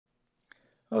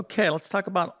Okay, let's talk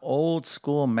about old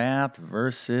school math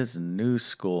versus new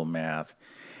school math.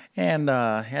 And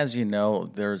as you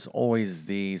know, there's always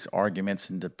these arguments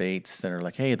and debates that are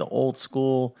like, hey, the old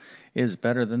school is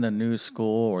better than the new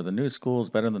school, or the new school is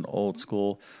better than the old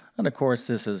school. And of course,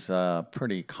 this is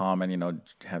pretty common, to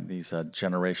have these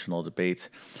generational debates.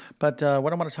 But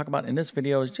what I want to talk about in this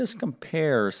video is just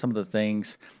compare some of the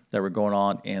things that were going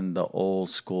on in the old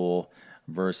school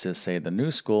versus, say, the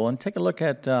new school, and take a look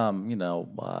at, kind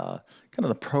of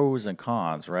the pros and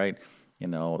cons, right?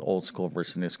 Old school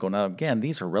versus new school. Now, again,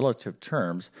 these are relative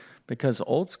terms because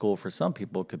old school for some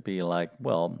people could be like,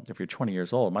 well, if you're 20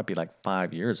 years old, it might be like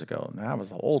 5 years ago. Now, that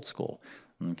was the old school,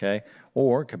 okay?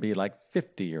 Or it could be like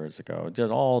 50 years ago. It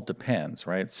just all depends,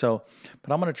 right? So,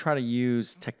 but I'm going to try to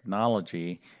use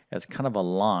technology as kind of a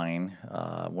line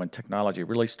when technology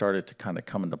really started to kind of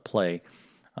come into play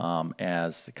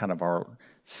as kind of our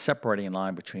separating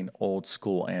line between old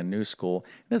school and new school.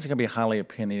 And this is going to be highly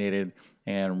opinionated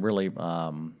and really,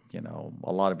 a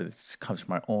lot of it comes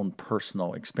from my own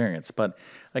personal experience. But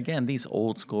again, these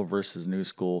old school versus new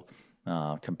school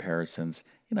comparisons,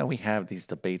 we have these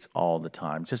debates all the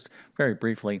time. Just very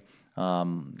briefly,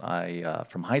 I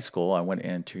from high school, I went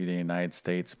into the United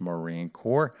States Marine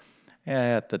Corps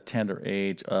at the tender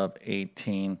age of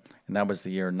 18, and that was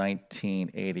the year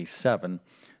 1987.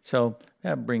 So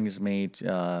that brings me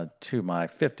to my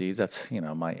 50s. That's,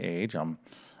 my age. I'm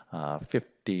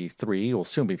 53, will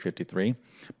soon be 53.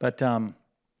 But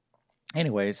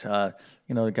anyways, the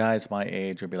guys my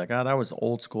age would be like, oh, that was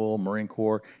old school Marine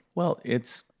Corps. Well,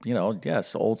 it's,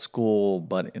 yes, old school,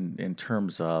 but in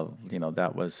terms of,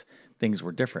 that was, things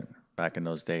were different back in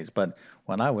those days. But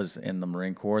when I was in the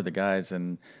Marine Corps, the guys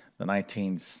in the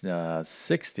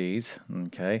 1960s,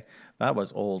 okay, that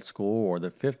was old school, or the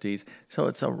 50s. So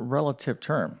it's a relative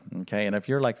term, okay? And if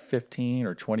you're like 15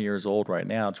 or 20 years old right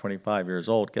now, 25 years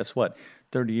old, guess what?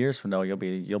 30 years from now,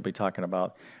 you'll be talking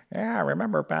about, yeah, I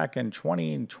remember back in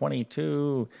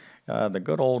 2022, the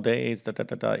good old days. Da, da,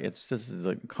 da, da. This is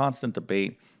a constant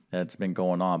debate that's been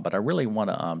going on. But I really want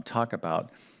to talk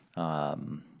about,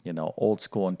 old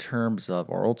school in terms of,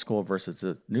 or old school versus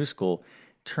the new school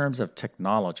in terms of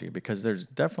technology, because there's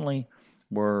definitely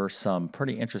were some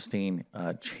pretty interesting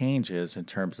changes in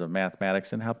terms of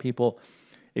mathematics and how people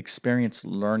experience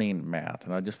learning math.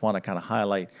 And I just want to kind of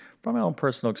highlight from my own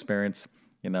personal experience,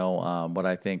 what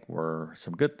I think were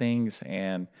some good things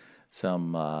and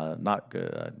some not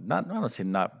good, not I don't say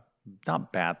not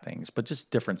bad things, but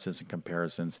just differences and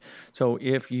comparisons. So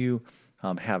if you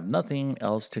have nothing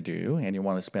else to do and you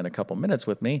want to spend a couple minutes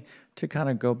with me to kind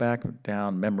of go back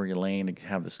down memory lane and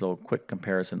have this little quick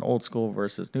comparison, old school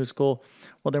versus new school,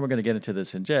 well, then we're going to get into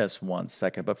this in just 1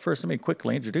 second. But first, let me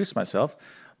quickly introduce myself.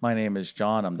 My name is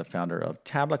John. I'm the founder of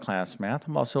TabletClass Math.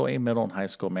 I'm also a middle and high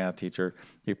school math teacher.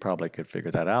 You probably could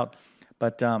figure that out.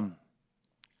 But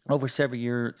over several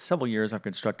years, I've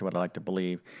constructed what I like to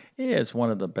believe is one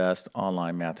of the best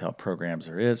online math help programs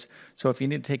there is. So if you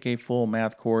need to take a full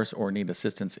math course or need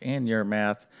assistance in your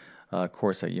math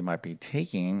course that you might be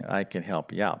taking, I can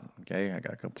help you out. Okay, I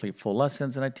got complete full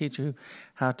lessons, and I teach you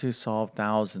how to solve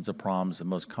thousands of problems, the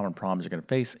most common problems you're going to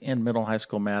face in middle and high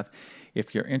school math.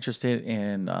 If you're interested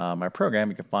in my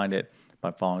program, you can find it by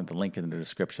following the link in the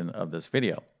description of this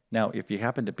video. Now, if you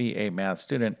happen to be a math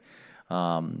student,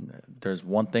 there's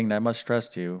one thing that I must stress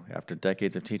to you. After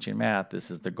decades of teaching math,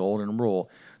 this is the golden rule.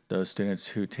 Those students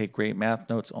who take great math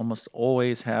notes almost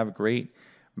always have great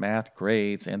math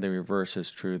grades, and the reverse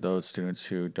is true. Those students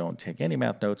who don't take any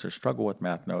math notes or struggle with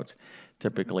math notes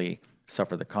typically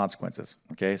suffer the consequences.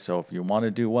 Okay, so if you want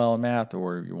to do well in math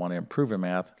or you want to improve in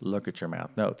math, look at your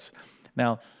math notes.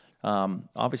 Now,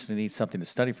 obviously, you need something to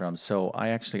study from, so I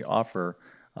actually offer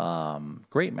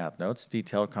great math notes,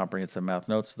 detailed comprehensive math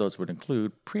notes. Those would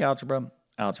include pre-algebra,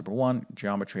 algebra 1,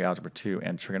 geometry, algebra 2,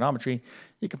 and trigonometry.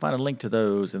 You can find a link to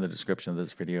those in the description of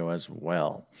this video as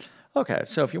well. Okay,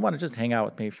 so if you want to just hang out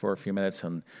with me for a few minutes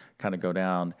and kind of go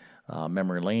down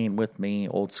memory lane with me,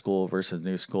 old school versus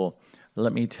new school,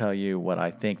 let me tell you what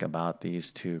I think about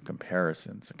these two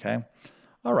comparisons, okay?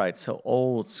 All right, so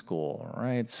old school, all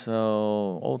right?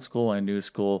 So old school and new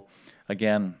school,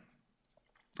 again,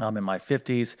 I'm in my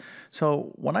 50s.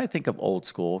 So when I think of old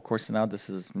school, of course, now this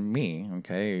is me,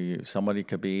 okay? Somebody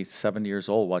could be 70 years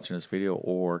old watching this video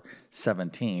or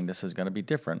 17. This is going to be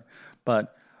different.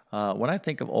 But when I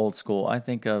think of old school, I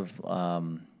think of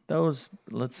those,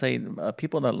 let's say,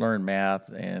 people that learn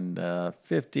math in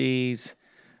 50s,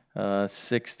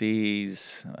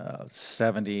 60s,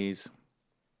 70s,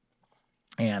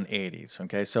 and 80s.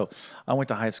 Okay, so I went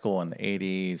to high school in the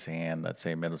 80s, and let's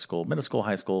say middle school,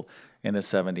 high school in the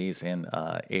 70s and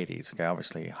 80s. Okay,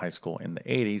 obviously high school in the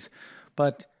 80s,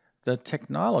 but the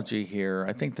technology here,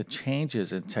 I think the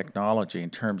changes in technology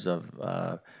in terms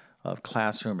of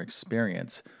classroom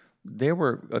experience, they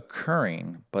were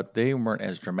occurring, but they weren't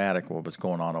as dramatic what was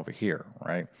going on over here,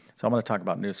 right? So I'm going to talk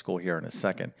about new school here in a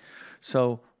second.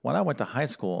 So when I went to high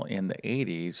school in the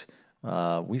 80s,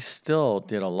 we still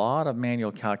did a lot of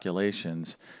manual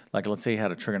calculations. Like, let's say you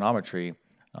had a trigonometry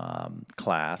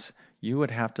class, you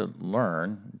would have to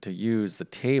learn to use the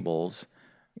tables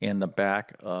in the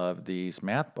back of these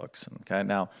math books. Okay,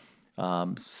 now,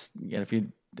 if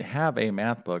you have a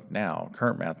math book now,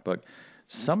 current math book,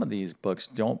 some of these books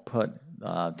don't put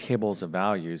tables of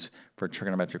values for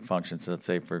trigonometric functions, let's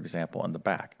say, for example, in the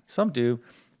back. Some do,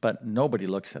 but nobody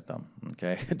looks at them.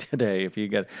 Okay, today, if you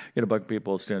get a book,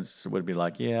 people, students would be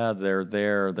like, yeah, they're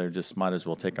there. They just might as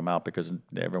well take them out because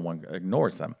everyone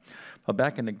ignores them. But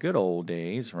back in the good old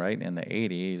days, right, in the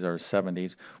 80s or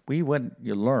 70s, we would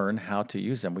you learn how to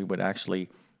use them. We would actually,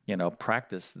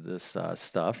 practice this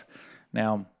stuff.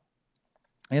 Now,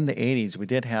 in the 80s, we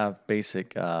did have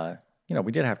basic,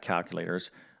 we did have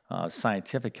calculators,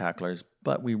 scientific calculators,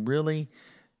 but we really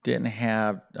didn't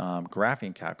have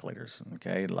graphing calculators.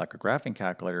 Okay, like a graphing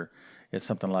calculator is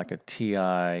something like a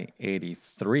TI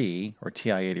 83 or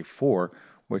TI 84,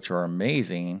 which are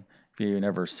amazing. If you've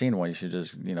never seen one, you should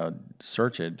just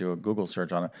search it, do a Google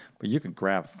search on it. But you can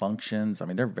graph functions. I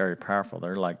mean, they're very powerful.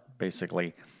 They're like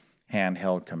basically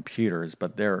handheld computers,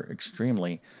 but they're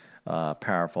extremely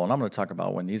powerful. And I'm going to talk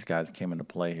about when these guys came into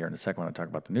play here in a second when I talk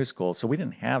about the new school. So we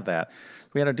didn't have that.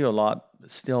 We had to do a lot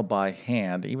still by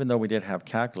hand, even though we did have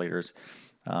calculators.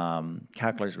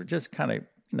 Calculators were just kind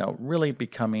of, really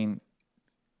becoming,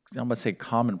 I'm going to say,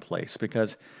 commonplace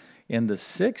because in the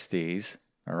 60s,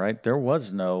 all right, there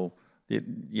was no,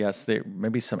 yes,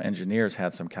 maybe some engineers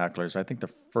had some calculators. I think the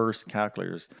first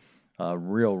calculators,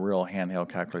 real handheld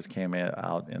calculators came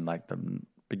out in like the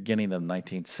beginning of the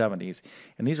 1970s.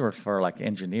 And these were for like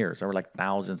engineers. They were like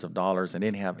thousands of dollars and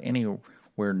didn't have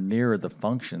anywhere near the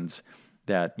functions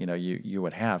that, you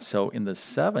would have. So in the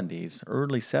 70s,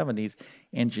 early 70s,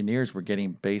 engineers were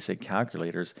getting basic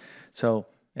calculators. So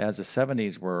as the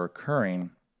 70s were occurring,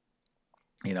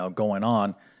 going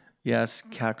on, yes,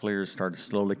 calculators started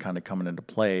slowly kind of coming into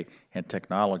play and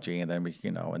technology, and then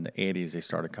in the 80s they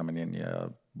started coming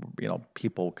in.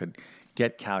 People could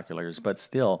get calculators, but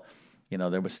still,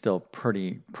 there was still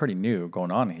pretty new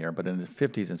going on here. But in the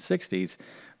 50s and 60s,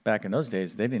 back in those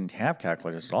days, they didn't have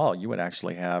calculators at all. You would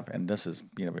actually have, and this is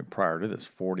prior to this,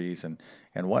 40s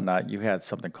and whatnot, you had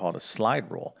something called a slide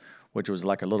rule, which was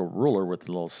like a little ruler with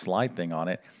a little slide thing on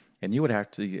it, and you would have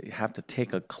to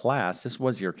take a class. This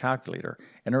was your calculator,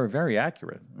 and they were very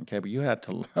accurate. Okay, but you had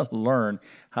to learn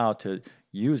how to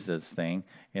use this thing,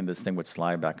 and this thing would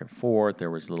slide back and forth. There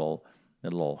was little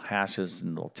hashes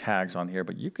and little tags on here,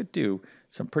 but you could do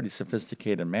some pretty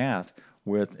sophisticated math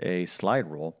with a slide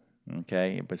rule.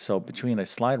 Okay, but so between a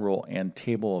slide rule and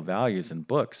table of values in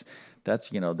books, that's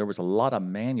there was a lot of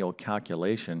manual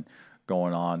calculation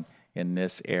going on in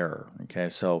this era. Okay,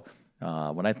 so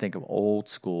when I think of old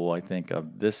school, I think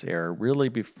of this era really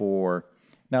before.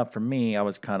 Now, for me, I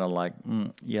was kind of like,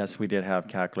 yes, we did have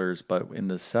calculators, but in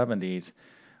the 70s,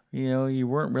 you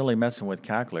weren't really messing with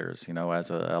calculators, as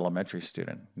an elementary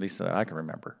student, at least that I can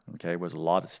remember. Okay, it was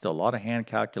still a lot of hand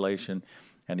calculation,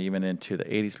 and even into the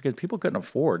 80s because people couldn't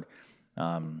afford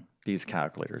these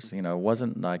calculators. It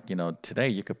wasn't like today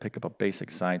you could pick up a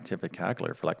basic scientific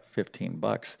calculator for like 15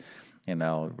 bucks. It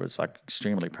was like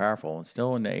extremely powerful. And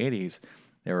still in the 80s,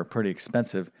 they were pretty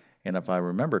expensive. And if I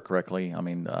remember correctly, I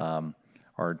mean,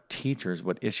 our teachers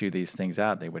would issue these things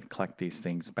out. They would collect these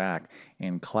things back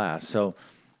in class. So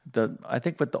I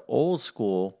think with the old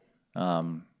school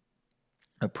um,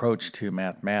 approach to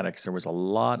mathematics, there was a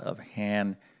lot of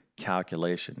hand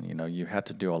calculation. You had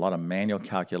to do a lot of manual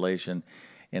calculation,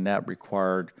 and that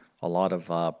required a lot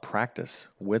of practice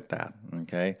with that.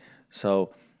 Okay,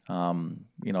 so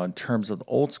in terms of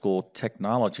old school,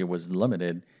 technology was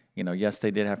limited. Yes,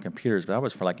 they did have computers, but that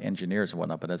was for like engineers and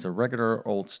whatnot. But as a regular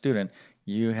old student,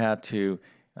 you had to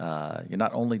you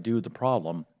not only do the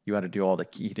problem, you had to do all the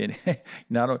key.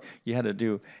 You had to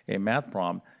do a math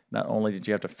problem. Not only did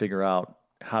you have to figure out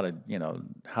how to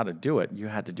do it, you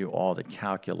had to do all the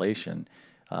calculation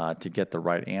to get the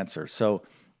right answer. So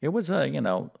it was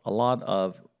a lot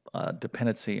of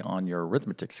dependency on your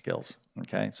arithmetic skills.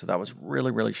 Okay, so that was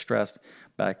really stressed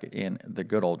back in the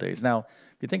good old days. Now,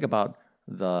 if you think about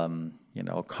the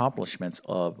accomplishments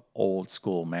of old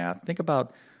school math, think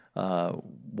about uh,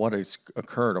 what has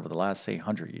occurred over the last, say,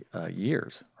 100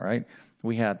 years, right?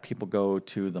 We had people go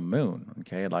to the moon,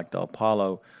 okay, like the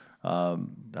Apollo.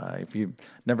 If you've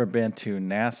never been to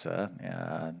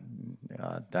NASA,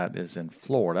 that is in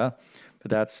Florida, but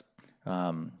that's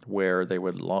where they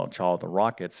would launch all the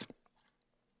rockets.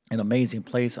 An amazing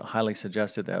place. I highly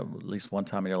suggested that at least one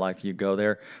time in your life you go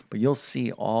there. But you'll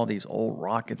see all these old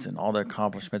rockets and all their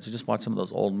accomplishments. You just watch some of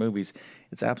those old movies.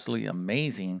 It's absolutely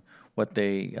amazing what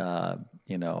they,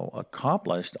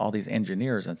 accomplished. All these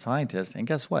engineers and scientists. And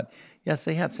guess what? Yes,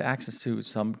 they had access to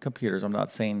some computers. I'm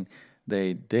not saying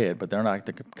they did, but they're not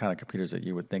the kind of computers that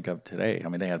you would think of today. I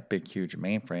mean, they had big, huge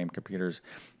mainframe computers,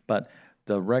 but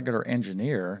the regular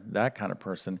engineer, that kind of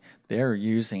person, they're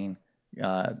using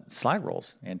slide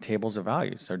rules and tables of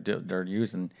values. They're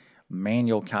using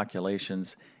manual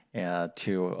calculations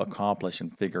to accomplish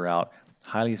and figure out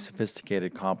highly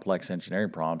sophisticated, complex engineering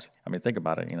problems. I mean, think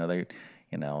about it.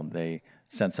 They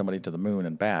sent somebody to the moon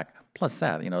and back. Plus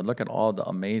that, look at all the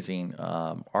amazing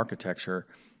architecture,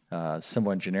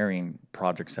 civil engineering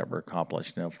projects that were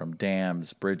accomplished. From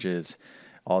dams, bridges,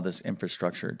 all this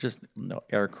infrastructure, just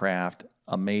aircraft,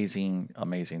 amazing,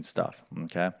 amazing stuff.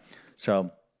 Okay,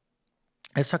 so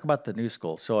let's talk about the new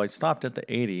school. So I stopped at the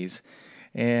 80s,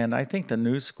 and I think the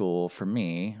new school for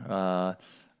me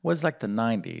was like the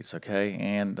 90s, okay?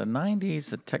 And the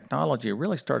 90s, the technology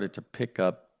really started to pick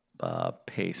up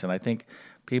pace. And I think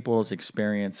people's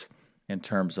experience in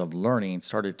terms of learning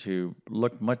started to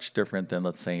look much different than,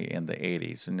 let's say, in the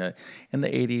 80s. And in the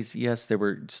 80s, yes, they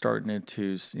were starting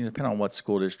to, depending on what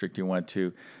school district you went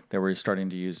to, they were starting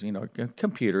to use,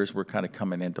 computers were kind of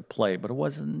coming into play, but it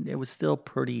was still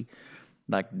pretty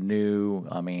like new.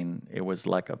 I mean, it was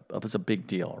a big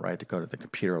deal, right, to go to the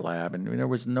computer lab, and there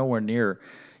was nowhere near.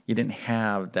 You didn't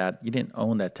have that. You didn't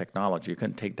own that technology. You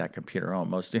couldn't take that computer home.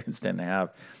 Most students didn't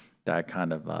have that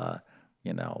kind of.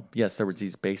 Yes, there was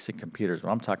these basic computers, but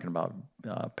I'm talking about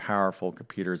powerful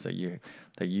computers that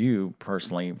you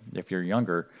personally, if you're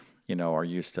younger, are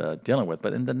used to dealing with.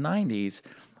 But in the 90s,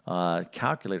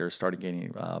 calculators started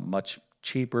getting much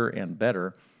cheaper and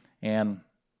better, and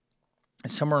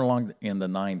somewhere along in the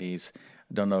 90s,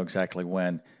 I don't know exactly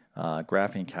when,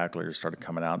 graphing calculators started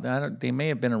coming out. They may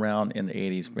have been around in the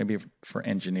 80s, maybe for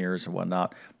engineers and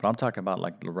whatnot, but I'm talking about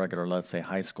like the regular, let's say,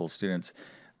 high school students.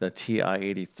 The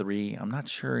TI-83, I'm not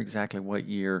sure exactly what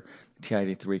year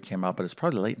TI-83 came out, but it's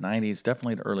probably the late 90s,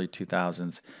 definitely the early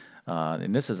 2000s.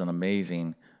 And this is an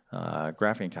amazing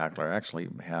graphing calculator. I actually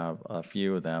have a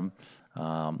few of them,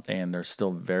 and they're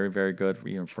still very, very good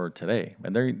even for today.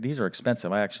 And these are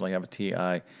expensive. I actually have a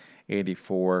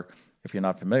TI-84. If you're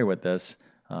not familiar with this,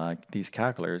 these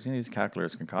calculators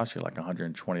can cost you like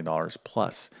 $120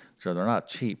 plus. So they're not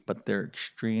cheap, but they're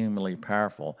extremely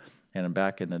powerful. And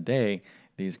back in the day,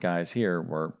 these guys here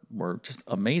were just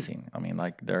amazing. I mean,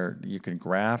 like you can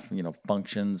graph,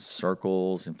 functions,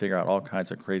 circles, and figure out all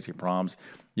kinds of crazy problems.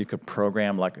 You could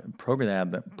program them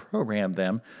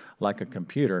like a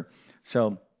computer.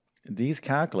 So these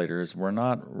calculators were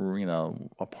not,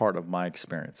 a part of my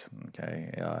experience,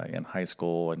 okay, in high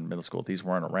school and middle school. These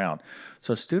weren't around.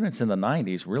 So students in the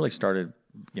 90s really started,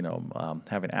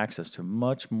 having access to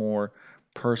much more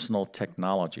personal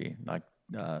technology, like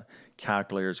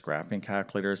calculators, graphing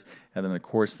calculators. And then, of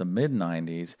course, the mid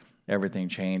 90s, everything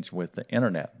changed with the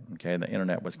internet, okay? The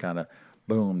internet was kind of,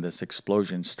 boom, this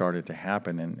explosion started to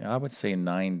happen. And I would say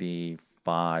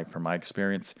 95 from my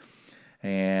experience,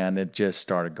 and it just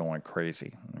started going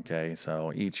crazy. Okay,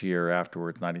 so each year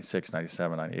afterwards, 96,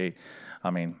 97, 98, I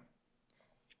mean,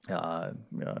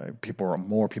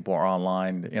 more people are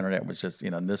online. The internet was just,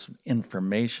 this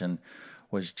information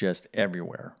was just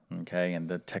everywhere. Okay, and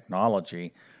the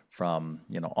technology from,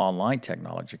 online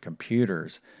technology,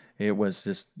 computers, it was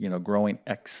just, growing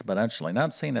exponentially. Now,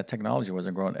 I'm saying that technology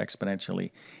wasn't growing exponentially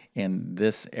in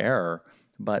this era,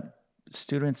 but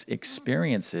students'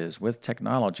 experiences with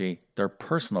technology, their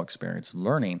personal experience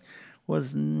learning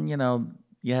was,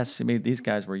 yes, I mean, these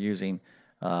guys were using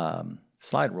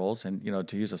slide rules, and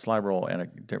to use a slide rule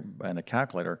and a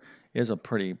calculator is a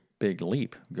pretty big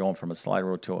leap going from a slide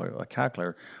rule to a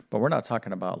calculator. But we're not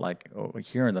talking about like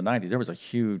here in the 90s. There was a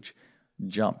huge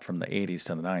jump from the 80s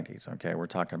to the 90s. Okay, we're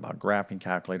talking about graphing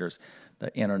calculators,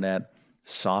 the internet,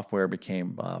 software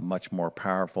became much more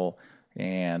powerful,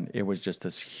 and it was just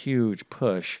this huge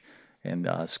push in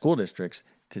school districts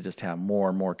to just have more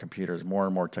and more computers, more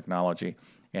and more technology.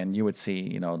 And you would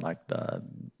see, like the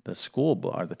school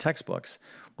book or the textbooks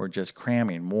were just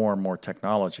cramming more and more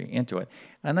technology into it.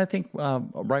 And I think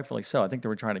rightfully so. I think they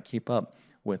were trying to keep up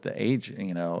with the age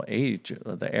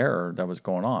of the era that was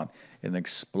going on, an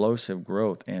explosive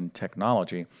growth in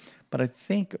technology. But I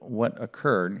think what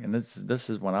occurred, and this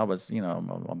is when I was,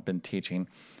 I've been teaching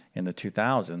in the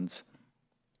 2000s,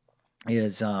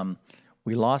 is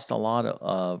we lost a lot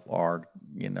of our,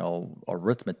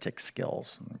 arithmetic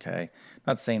skills. Okay,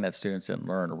 not saying that students didn't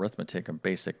learn arithmetic and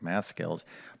basic math skills,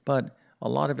 but a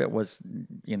lot of it was,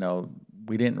 you know,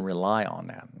 we didn't rely on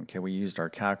that. Okay, we used our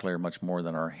calculator much more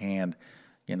than our hand,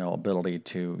 ability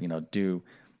to, do.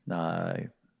 Uh,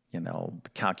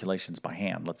 calculations by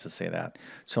hand, let's just say that.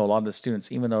 So a lot of the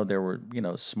students, even though they were,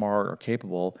 smart or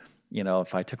capable,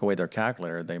 if I took away their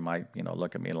calculator, they might,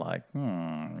 look at me like, hey,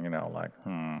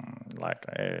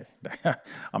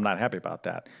 I'm not happy about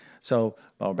that. So,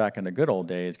 well, back in the good old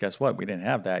days, guess what? We didn't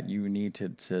have that. You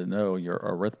needed to know your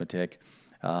arithmetic,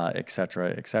 et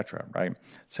cetera, right?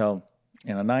 So,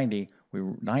 in the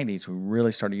 90s, we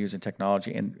really started using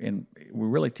technology, and we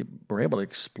really were able to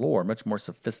explore much more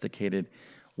sophisticated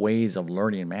ways of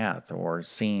learning math or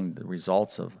seeing the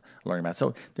results of learning math.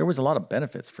 So there was a lot of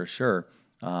benefits for sure,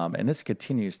 and this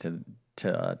continues to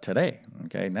today.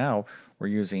 Okay, now we're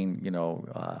using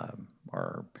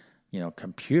our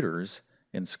computers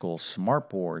in school, smart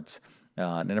boards,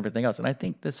 and everything else, and I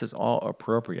think this is all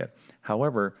appropriate.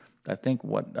 However, I think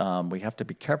what we have to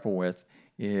be careful with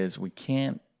is we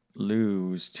can't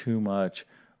lose too much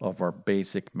of our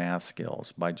basic math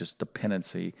skills by just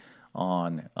dependency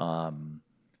on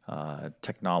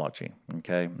technology.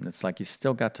 Okay, and it's like you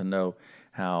still got to know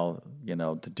how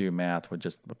to do math with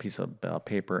just a piece of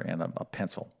paper and a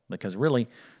pencil, because really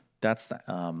that's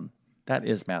that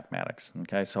is mathematics.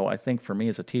 Okay, so I think for me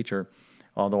as a teacher,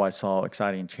 although I saw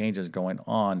exciting changes going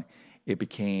on, it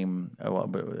became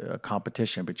a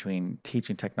competition between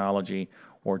teaching technology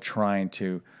or trying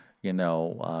to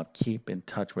keep in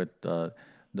touch with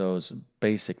those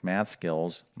basic math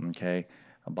skills. Okay,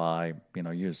 by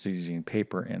using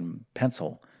paper and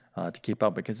pencil to keep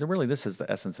up, because really this is the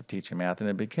essence of teaching math,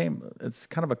 and it's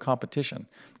kind of a competition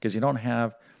because you only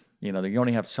have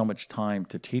so much time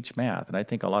to teach math, and I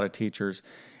think a lot of teachers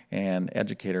and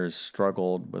educators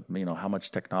struggled with how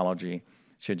much technology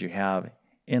should you have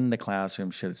in the classroom,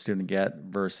 should a student get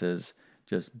versus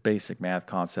just basic math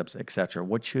concepts, etc.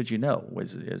 What should you know?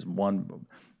 Is one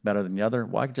better than the other?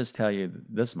 Well, I can just tell you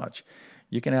this much.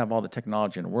 You can have all the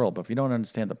technology in the world, but if you don't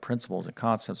understand the principles and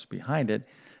concepts behind it,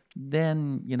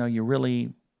 then you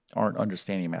really aren't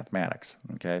understanding mathematics.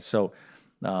 Okay, so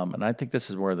and I think this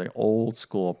is where the old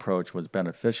school approach was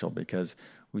beneficial because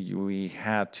we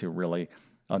had to really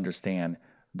understand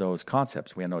those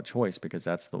concepts. We had no choice because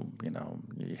that's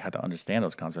you had to understand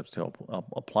those concepts to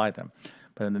apply them.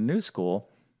 But in the new school,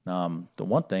 the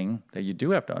one thing that you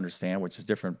do have to understand, which is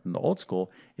different from the old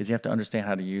school, is you have to understand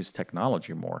how to use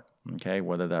technology more. Okay,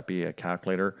 whether that be a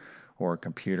calculator or a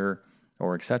computer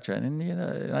or etc.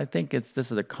 And I think this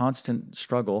is a constant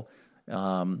struggle,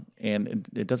 and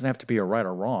it doesn't have to be a right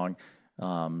or wrong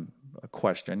a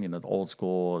question. The old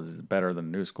school is better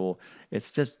than the new school. It's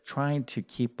just trying to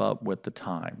keep up with the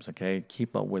times. Okay,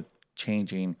 keep up with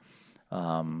changing.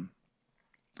 Um,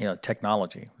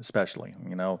 technology especially,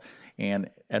 and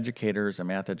educators and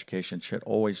math education should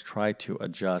always try to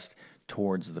adjust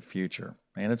towards the future.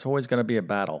 And it's always going to be a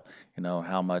battle,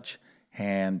 how much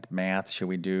hand math should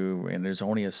we do? And there's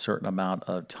only a certain amount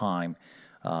of time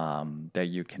that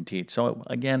you can teach. So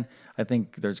again, I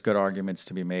think there's good arguments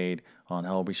to be made on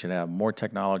how we should have more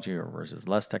technology or versus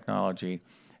less technology,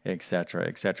 et cetera,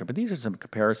 et cetera. But these are some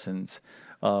comparisons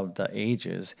of the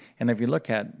ages. And if you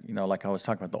look at, like I was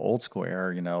talking about the old school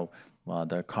era,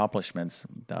 the accomplishments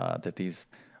that these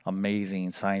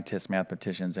amazing scientists,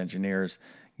 mathematicians, engineers,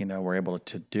 were able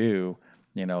to do,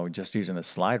 just using a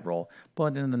slide rule.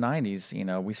 But in the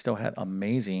 90s, we still had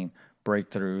amazing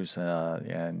breakthroughs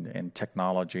in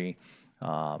technology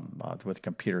with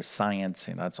computer science,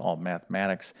 and that's all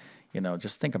mathematics.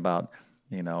 Just think about,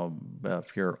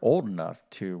 if you're old enough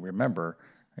to remember,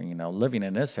 living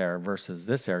in this era versus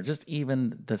this era, just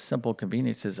even the simple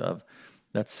conveniences of,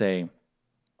 let's say,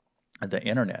 the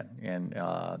internet and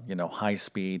high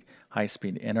speed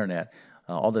internet,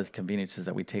 all the conveniences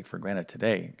that we take for granted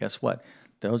today. Guess what?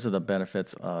 Those are the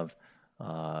benefits of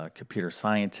computer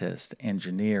scientists,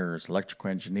 engineers,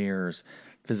 electrical engineers,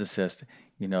 physicists.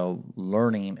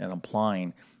 Learning and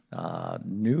applying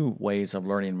new ways of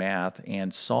learning math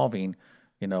and solving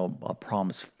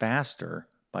problems faster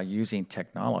by using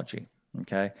technology.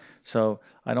 Okay, so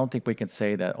I don't think we can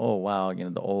say that, oh wow,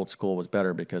 the old school was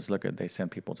better because look at, they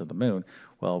sent people to the moon.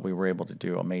 Well, we were able to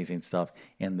do amazing stuff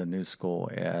in the new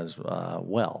school as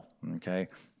well. Okay,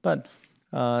 but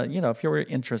if you were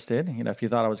interested, if you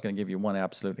thought I was going to give you one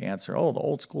absolute answer, oh, the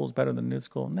old school is better than the new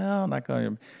school, no, I'm not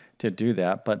going to to do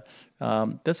that. But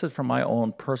this is from my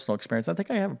own personal experience. I think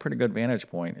I have a pretty good vantage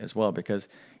point as well because,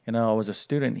 I was a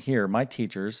student here. My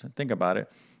teachers, think about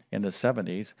it, in the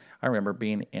 70s, I remember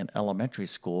being in elementary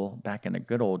school back in the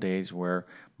good old days where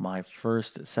my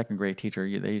first, second grade teacher,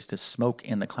 they used to smoke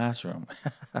in the classroom,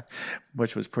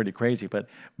 which was pretty crazy. But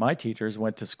my teachers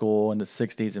went to school in the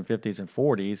 60s and 50s and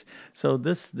 40s. So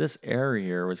this area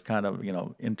here was kind of,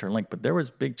 interlinked. But there was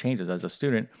big changes as a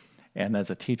student and as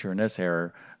a teacher in this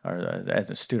era, or as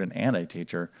a student and a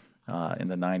teacher in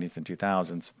the 90s and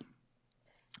 2000s.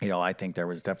 I think there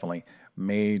was definitely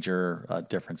major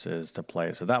differences to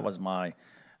play. So that was my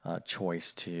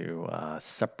choice to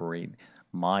separate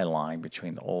my line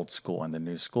between the old school and the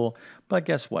new school. But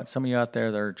guess what? Some of you out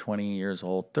there that are 20 years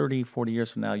old, 30, 40 years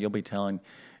from now, you'll be telling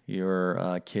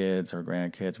your kids or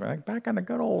grandkids, right? Back in the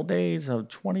good old days of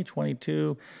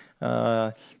 2022,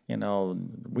 uh,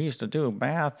 we used to do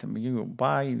math and you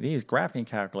buy these graphing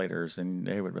calculators, and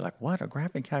they would be like, what? A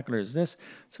graphing calculator is this?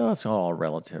 So it's all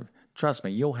relative. Trust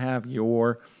me, you'll have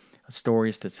your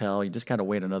stories to tell. You just got to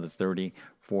wait another 30,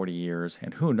 40 years,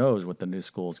 and who knows what the new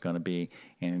school is going to be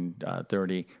in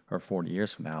 30 or 40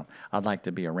 years from now. I'd like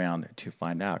to be around to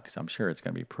find out because I'm sure it's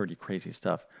going to be pretty crazy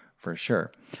stuff for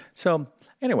sure. So,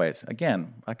 anyways,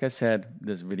 again, like I said,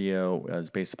 this video is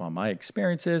based upon my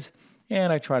experiences.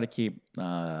 And I try to keep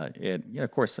it,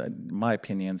 of course, my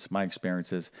opinions, my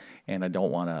experiences, and I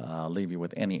don't want to leave you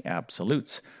with any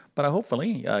absolutes. But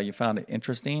hopefully you found it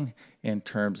interesting in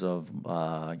terms of,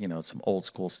 some old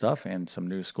school stuff and some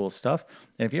new school stuff.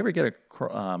 And if you ever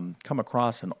come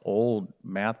across an old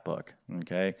math book,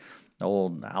 okay, an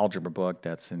old algebra book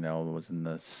that's, was in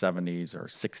the 70s or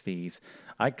 60s.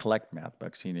 I collect math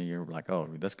books. You're like, oh,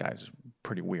 this guy's a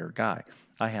pretty weird guy.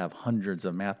 I have hundreds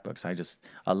of math books.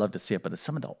 I love to see it. But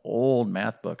some of the old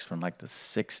math books from like the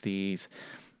 60s,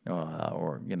 they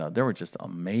were just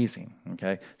amazing.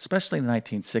 Okay, especially in the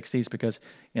 1960s because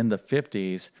in the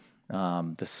 50s,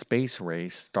 the space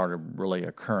race started really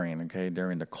occurring. Okay,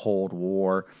 during the Cold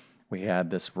War, we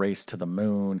had this race to the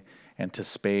moon and to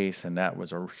space, and that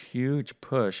was a huge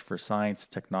push for science,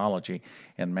 technology,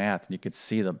 and math. And you could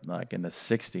see like in the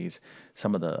 60s,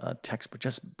 some of the textbooks,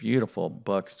 just beautiful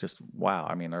books, just wow.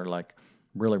 I mean, they're like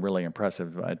really, really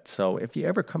impressive. So if you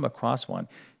ever come across one,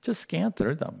 just scan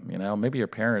through them. Maybe your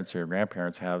parents or your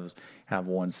grandparents have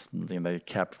ones they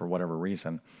kept for whatever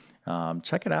reason.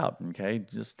 Check it out. Okay,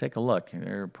 just take a look.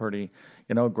 They're pretty,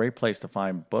 great place to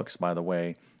find books, by the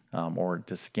way, or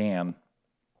to scan.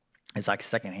 It's like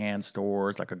secondhand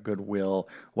stores, like a Goodwill,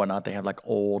 whatnot. They have like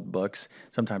old books.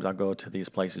 Sometimes I'll go to these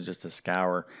places just to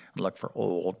scour and look for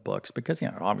old books because,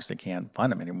 obviously can't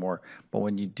find them anymore. But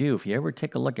when you do, if you ever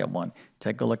take a look at one,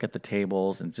 take a look at the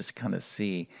tables and just kind of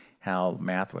see how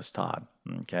math was taught,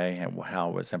 okay, and how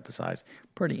it was emphasized.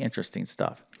 Pretty interesting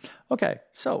stuff. Okay,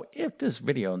 so if this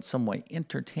video in some way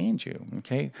entertained you,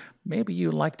 okay, maybe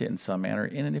you liked it in some manner,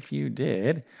 and if you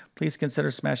did, please consider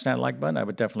smashing that like button. I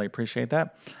would definitely appreciate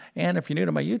that. And if you're new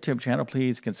to my YouTube channel,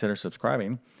 please consider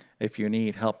subscribing. If you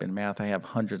need help in math, I have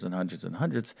hundreds and hundreds and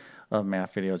hundreds of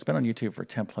math videos. Been on YouTube for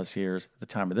 10 plus years at the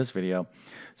time of this video.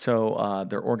 So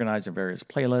they're organized in various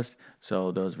playlists.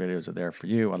 So those videos are there for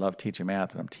you. I love teaching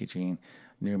math, and I'm teaching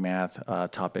new math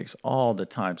topics all the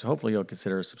time. So hopefully you'll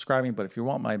consider subscribing. But if you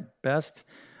want my best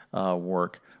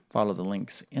work, follow the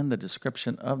links in the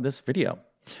description of this video.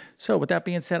 So with that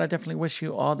being said, I definitely wish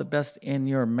you all the best in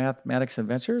your mathematics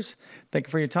adventures. Thank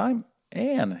you for your time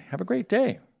and have a great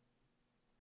day.